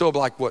 So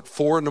like what,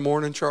 4 in the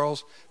morning,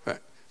 Charles?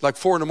 Like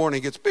 4 in the morning,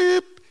 it gets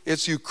beep.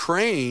 It's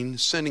Ukraine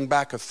sending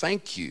back a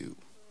thank you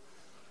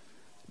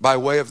by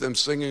way of them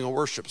singing a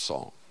worship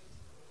song.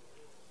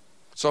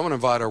 So I'm going to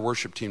invite our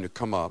worship team to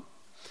come up.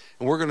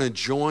 And we're going to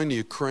join the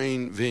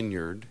Ukraine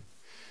vineyard.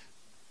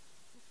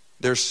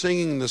 They're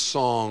singing the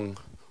song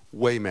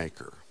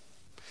Waymaker.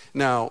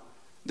 Now,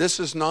 this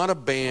is not a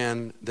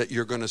band that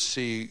you're going to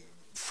see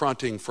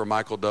fronting for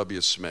Michael W.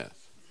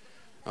 Smith.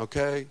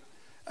 Okay?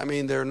 I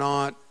mean, they're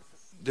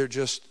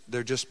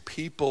just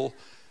people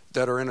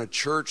that are in a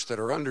church that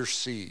are under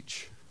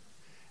siege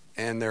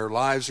and their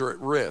lives are at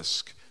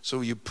risk.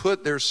 So you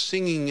put their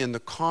singing in the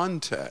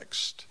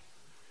context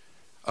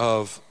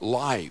of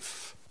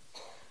life.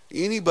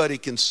 Anybody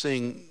can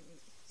sing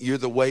You're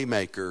the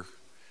Waymaker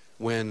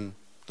when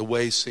the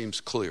way seems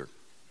clear.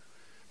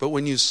 But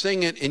when you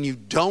sing it and you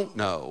don't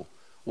know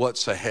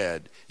what's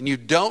ahead, and you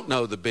don't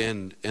know the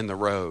bend in the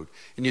road,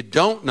 and you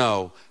don't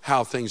know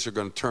how things are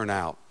going to turn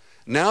out,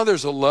 now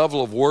there's a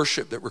level of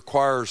worship that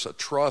requires a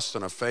trust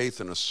and a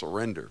faith and a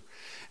surrender.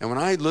 And when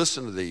I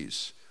listen to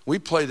these, we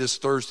play this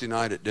Thursday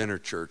night at dinner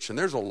church, and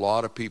there's a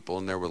lot of people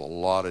in there with a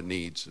lot of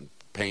needs and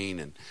pain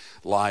and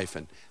life,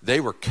 and they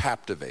were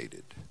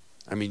captivated.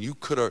 I mean, you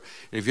could have,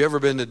 if you've ever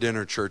been to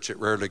dinner church, it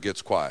rarely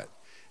gets quiet.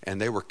 And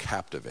they were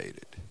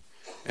captivated.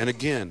 And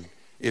again,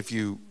 if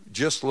you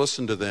just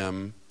listen to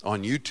them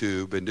on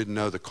YouTube and didn't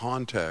know the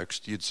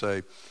context, you'd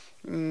say,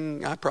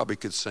 I probably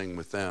could sing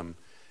with them.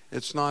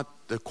 It's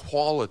not the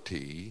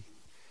quality,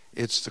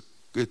 it's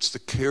the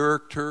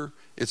character,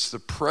 it's the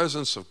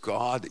presence of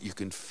God that you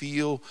can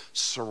feel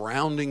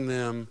surrounding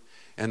them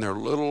and their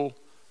little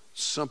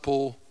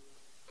simple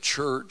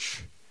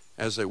church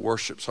as they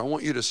worship. So I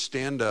want you to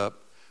stand up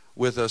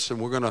with us, and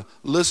we're going to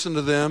listen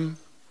to them,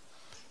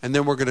 and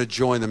then we're going to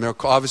join them.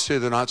 Obviously,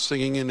 they're not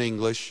singing in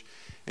English,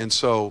 and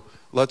so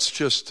let's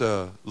just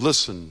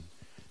listen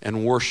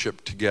and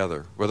worship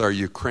together with our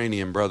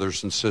Ukrainian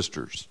brothers and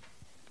sisters.